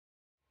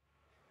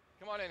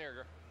Come on in here,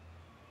 girl.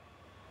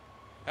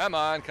 Come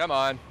on, come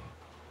on.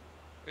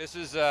 This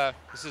is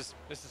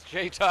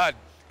Jay Todd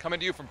coming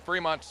to you from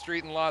Fremont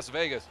Street in Las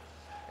Vegas,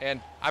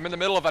 and I'm in the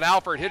middle of an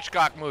Alfred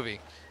Hitchcock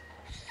movie.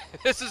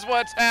 This is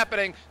what's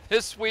happening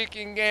this week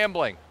in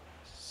gambling.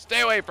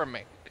 Stay away from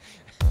me.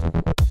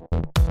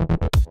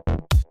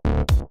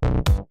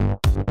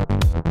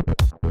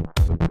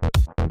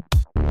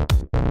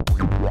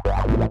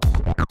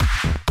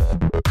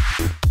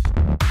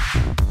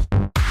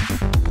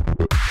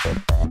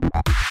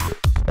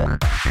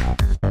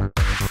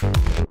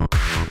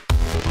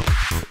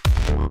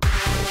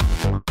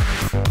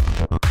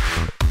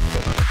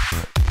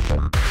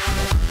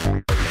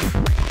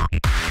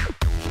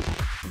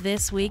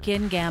 This Week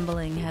in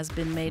Gambling has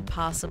been made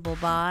possible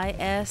by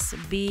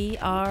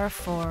SBR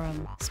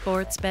Forum,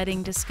 sports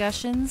betting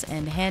discussions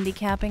and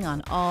handicapping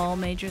on all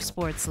major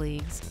sports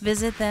leagues.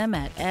 Visit them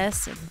at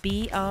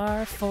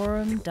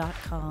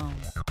sbrforum.com.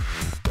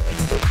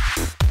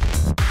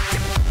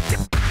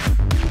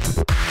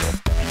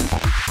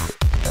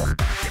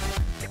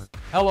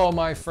 Hello,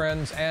 my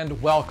friends,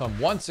 and welcome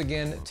once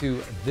again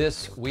to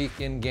This Week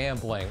in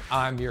Gambling.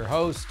 I'm your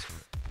host,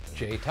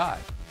 Jay Todd.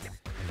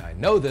 And I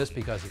know this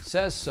because it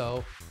says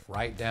so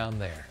right down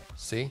there.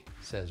 See? It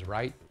says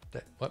right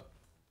there. What?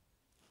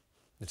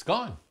 It's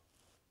gone.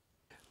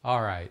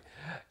 All right.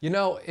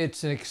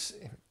 It's an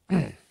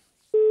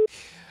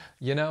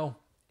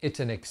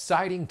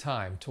exciting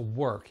time to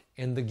work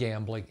in the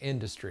gambling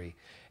industry.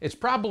 It's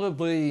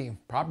probably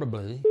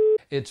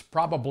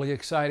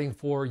exciting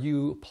for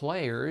you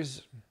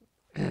players.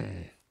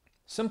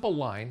 Simple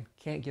line,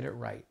 can't get it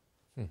right.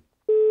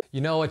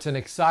 It's an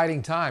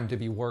exciting time to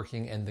be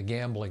working in the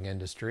gambling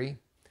industry.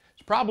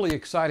 It's probably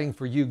exciting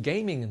for you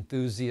gaming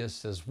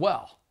enthusiasts as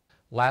well.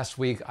 Last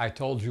week, I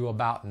told you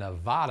about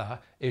Nevada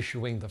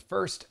issuing the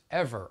first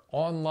ever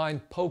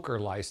online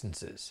poker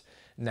licenses.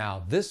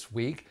 Now this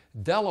week,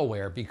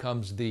 Delaware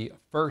becomes the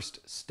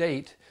first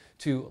state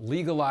to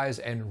legalize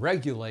and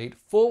regulate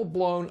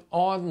full-blown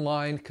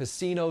online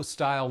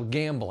casino-style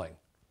gambling.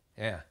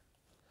 Yeah.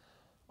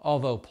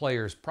 Although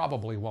players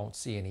probably won't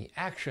see any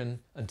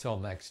action until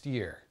next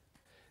year.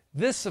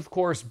 This, of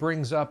course,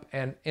 brings up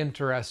an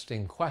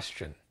interesting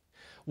question.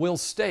 Will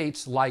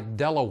states like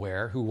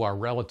Delaware, who are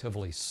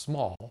relatively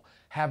small,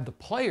 have the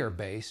player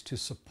base to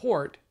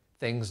support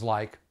things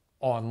like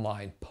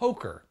online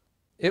poker?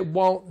 It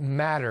won't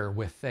matter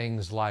with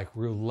things like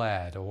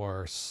roulette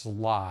or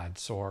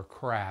slots or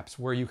craps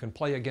where you can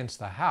play against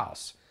the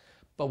house.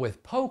 But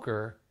with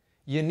poker,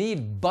 you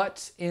need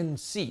butts in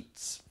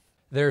seats.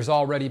 There's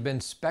already been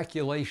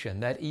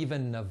speculation that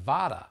even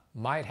Nevada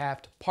might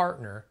have to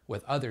partner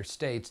with other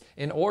states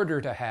in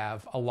order to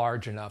have a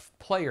large enough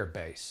player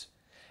base.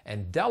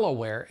 And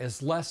Delaware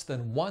is less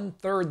than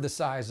 1/3 the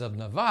size of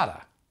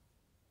Nevada.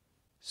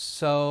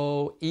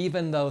 So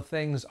even though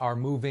things are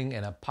moving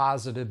in a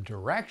positive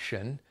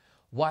direction,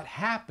 what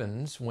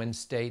happens when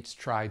states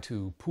try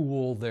to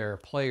pool their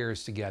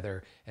players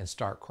together and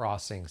start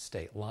crossing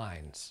state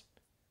lines?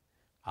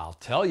 I'll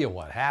tell you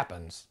what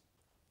happens.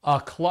 A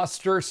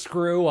cluster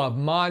screw of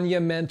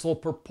monumental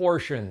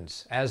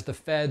proportions as the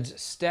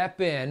feds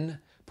step in,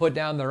 put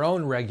down their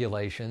own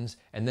regulations,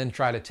 and then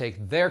try to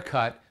take their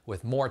cut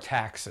with more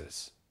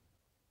taxes.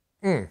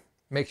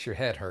 Makes your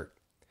head hurt.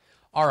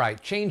 All right,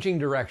 changing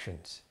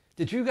directions.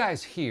 Did you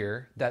guys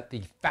hear that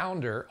the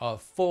founder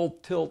of Full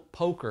Tilt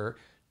Poker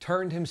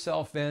turned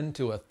himself in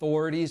to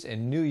authorities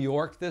in New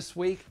York this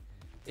week?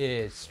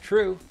 It's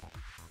true.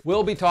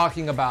 We'll be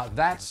talking about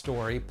that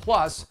story,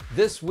 plus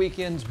this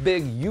weekend's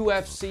big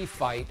UFC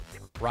fight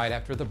right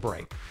after the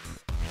break.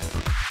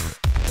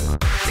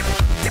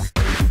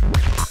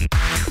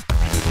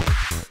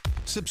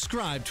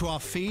 Subscribe to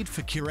our feed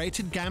for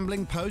curated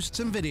gambling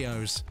posts and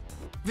videos.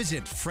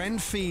 Visit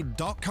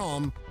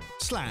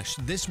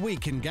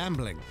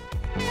friendfeed.com/thisweekingambling.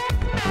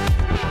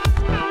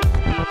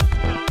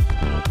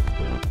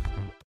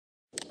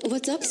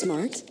 What's up,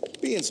 Smart?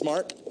 Being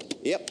smart.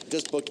 Yep,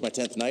 just booked my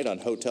 10th night on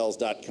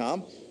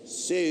Hotels.com,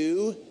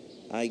 so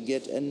I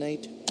get a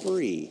night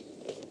free.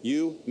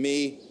 You,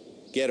 me,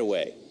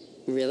 getaway.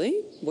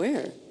 Really?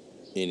 Where?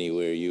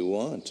 Anywhere you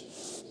want.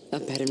 A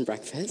bed and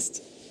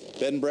breakfast?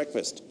 Bed and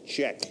breakfast,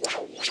 check.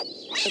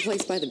 A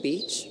place by the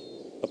beach?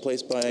 A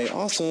place by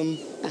awesome.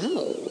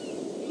 Oh,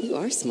 you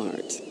are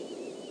smart.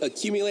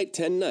 Accumulate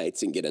 10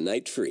 nights and get a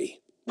night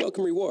free.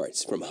 Welcome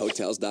rewards from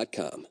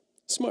Hotels.com.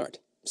 Smart.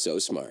 So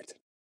smart.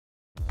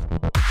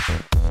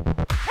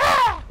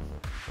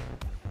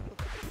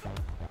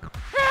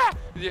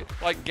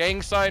 Like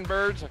gang sign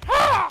birds.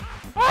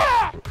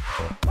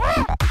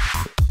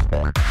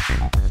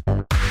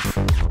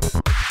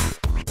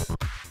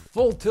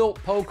 Full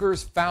Tilt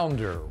Poker's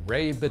founder,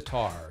 Ray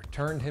Bitar,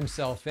 turned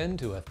himself in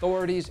to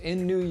authorities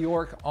in New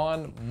York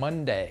on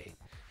Monday.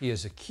 He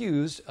is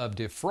accused of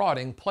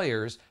defrauding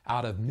players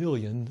out of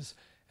millions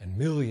and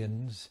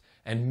millions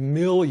and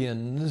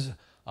millions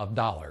of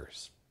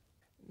dollars.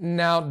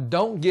 Now,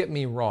 don't get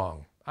me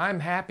wrong.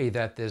 I'm happy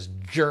that this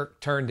jerk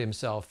turned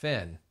himself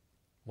in.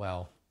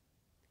 Well,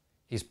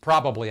 he's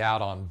probably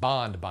out on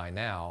bond by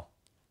now.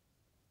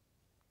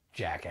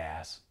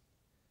 jackass.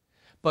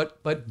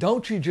 But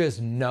don't you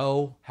just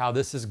know how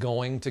this is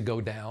going to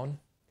go down?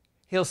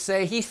 He'll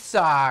say he's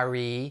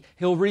sorry.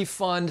 He'll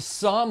refund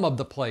some of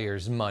the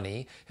players'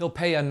 money. He'll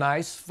pay a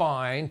nice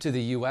fine to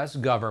the U.S.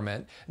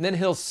 government. And then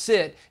he'll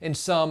sit in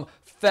some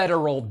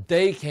federal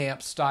day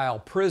camp style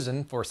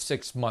prison for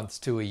 6 months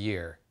to a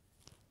year.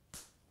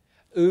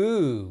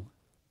 Ooh,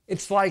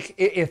 it's like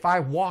if I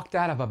walked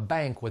out of a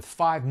bank with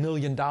 $5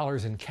 million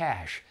in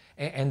cash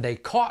and they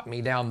caught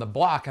me down the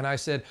block and I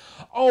said,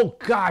 "Oh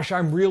gosh,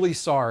 I'm really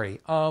sorry.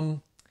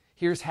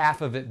 Here's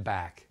half of it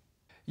back."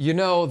 You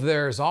know,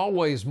 there's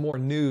always more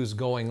news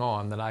going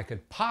on than I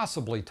could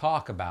possibly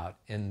talk about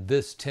in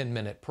this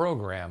 10-minute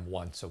program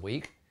once a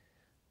week.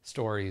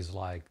 Stories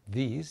like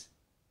these.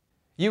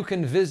 You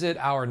can visit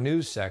our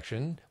news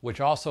section,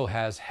 which also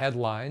has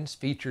headlines,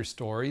 feature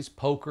stories,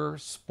 poker,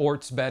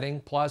 sports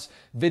betting, plus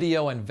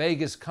video and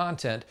Vegas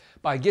content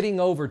by getting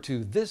over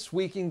to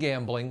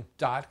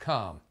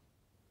thisweekingambling.com.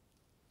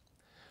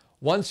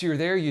 Once you're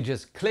there, you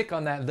just click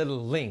on that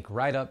little link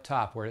right up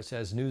top where it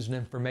says news and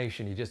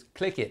information. You just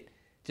click it.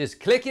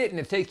 Just click it and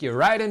it'll take you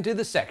right into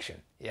the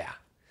section. Yeah.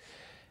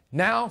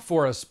 Now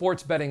for a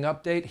sports betting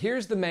update,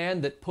 here's the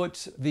man that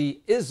puts the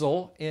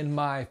izzle in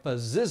my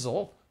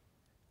fazizzle,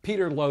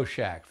 Peter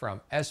Loshak from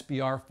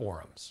SBR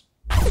Forums.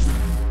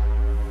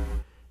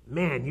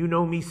 Man, you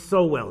know me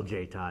so well,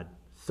 J-Todd.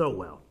 So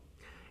well.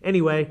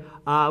 Anyway,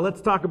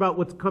 let's talk about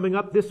what's coming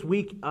up this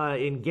week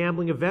in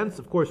gambling events.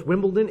 Of course,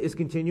 Wimbledon is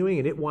continuing,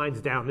 and it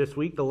winds down this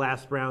week. The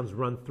last rounds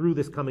run through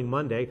this coming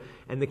Monday.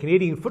 And the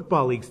Canadian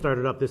Football League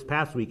started up this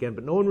past weekend,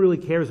 but no one really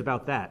cares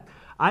about that.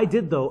 I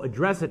did, though,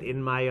 address it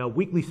in my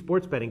weekly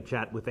sports betting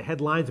chat with the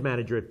headlines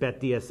manager at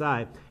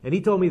BetDSI, and he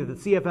told me that the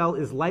CFL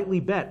is lightly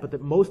bet, but that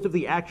most of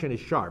the action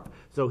is sharp.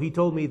 So he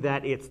told me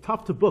that it's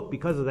tough to book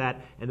because of that,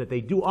 and that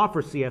they do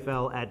offer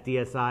CFL at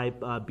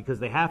DSI because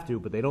they have to,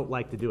 but they don't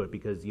like to do it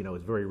because, you know,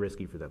 it's very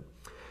risky for them.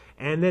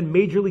 And then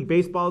Major League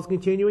Baseball is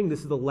continuing. This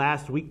is the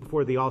last week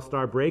before the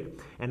All-Star break.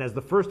 And as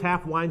the first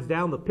half winds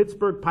down, the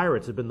Pittsburgh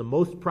Pirates have been the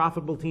most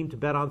profitable team to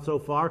bet on so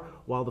far,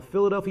 while the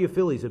Philadelphia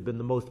Phillies have been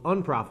the most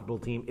unprofitable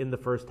team in the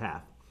first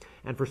half.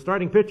 And for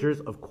starting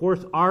pitchers, of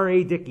course,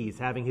 R.A. Dickey's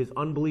having his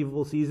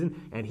unbelievable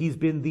season, and he's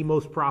been the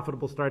most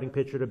profitable starting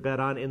pitcher to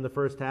bet on in the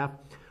first half.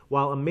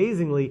 While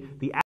amazingly,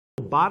 the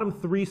bottom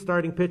 3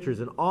 starting pitchers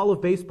in all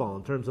of baseball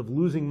in terms of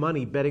losing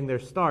money betting their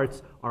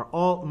starts are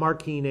all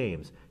marquee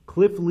names.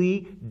 Cliff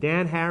Lee,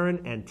 Dan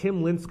Harron, and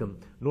Tim Lincecum,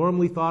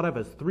 normally thought of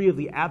as 3 of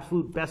the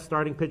absolute best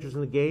starting pitchers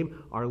in the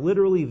game, are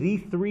literally the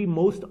 3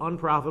 most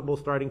unprofitable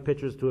starting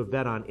pitchers to have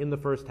bet on in the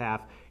first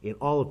half in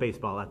all of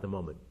baseball at the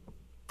moment.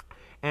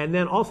 And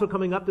then also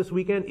coming up this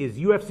weekend is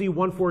UFC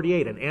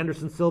 148, and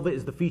Anderson Silva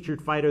is the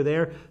featured fighter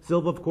there.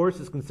 Silva, of course,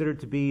 is considered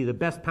to be the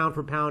best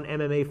pound-for-pound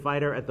MMA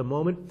fighter at the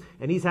moment,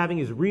 and he's having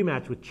his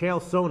rematch with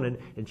Chael Sonnen,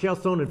 and Chael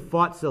Sonnen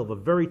fought Silva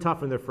very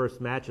tough in their first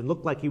match and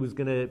looked like he was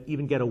going to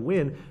even get a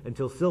win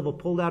until Silva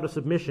pulled out a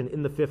submission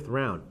in the 5th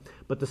round.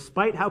 But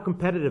despite how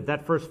competitive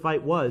that first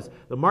fight was,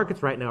 the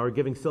markets right now are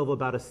giving Silva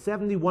about a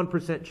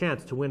 71%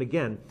 chance to win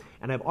again,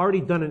 and I've already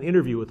done an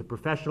interview with a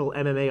professional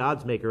MMA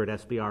oddsmaker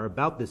at SBR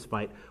about this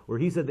fight, where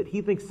he said that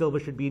he thinks Silva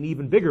should be an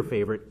even bigger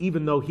favorite,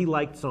 even though he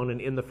liked Sonnen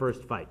in the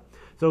first fight.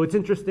 So it's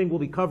interesting. We'll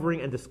be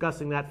covering and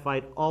discussing that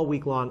fight all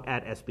week long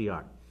at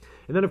SBR.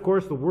 And then, of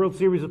course, the World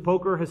Series of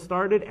Poker has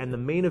started, and the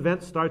main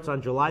event starts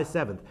on July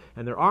 7th.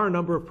 And there are a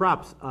number of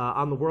props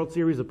on the World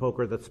Series of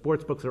Poker that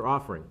sportsbooks are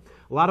offering.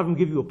 A lot of them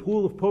give you a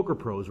pool of poker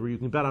pros where you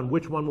can bet on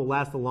which one will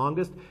last the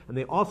longest, and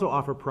they also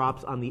offer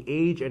props on the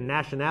age and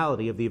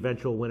nationality of the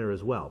eventual winner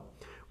as well.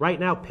 Right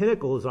now,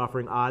 Pinnacle is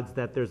offering odds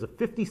that there's a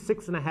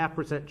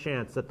 56.5%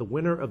 chance that the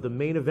winner of the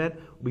main event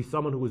will be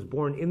someone who was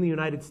born in the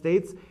United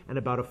States, and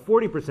about a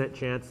 40%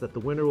 chance that the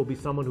winner will be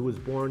someone who was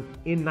born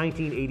in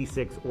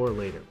 1986 or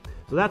later.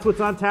 So that's what's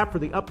on tap for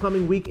the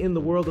upcoming week in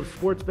the world of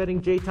sports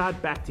betting. J-Todd,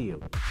 back to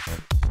you.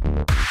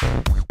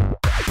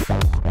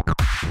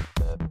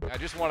 I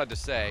just wanted to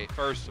say,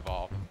 first of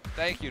all,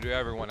 thank you to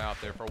everyone out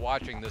there for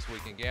watching This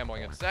Week in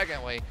Gambling. And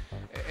secondly,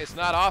 it's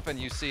not often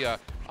you see a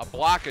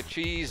block of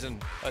cheese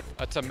and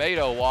a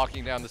tomato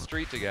walking down the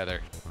street together.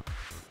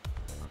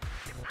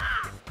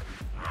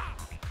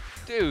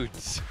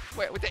 Dudes,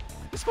 wait,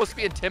 it's supposed to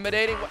be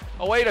intimidating?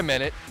 Oh, wait a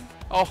minute.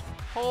 Oh,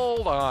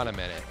 hold on a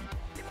minute.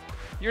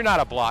 You're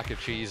not a block of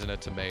cheese and a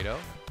tomato.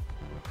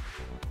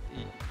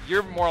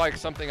 You're more like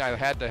something I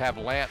had to have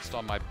lanced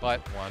on my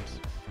butt once.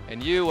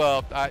 And you,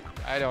 well,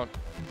 I don't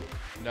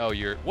know.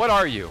 What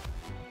are you?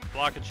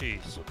 Block of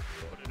cheese.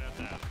 Put it at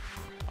that.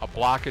 A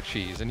block of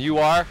cheese. And you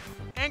are?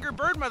 Angry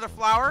bird, mother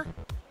flower.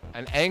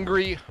 An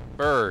angry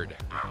bird.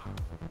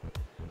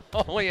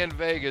 Only in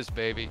Vegas,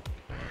 baby.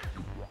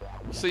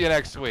 See you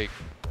next week.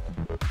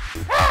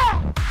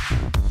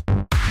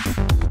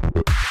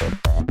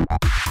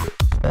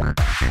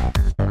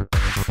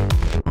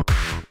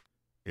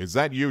 Is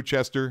that you,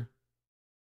 Chester?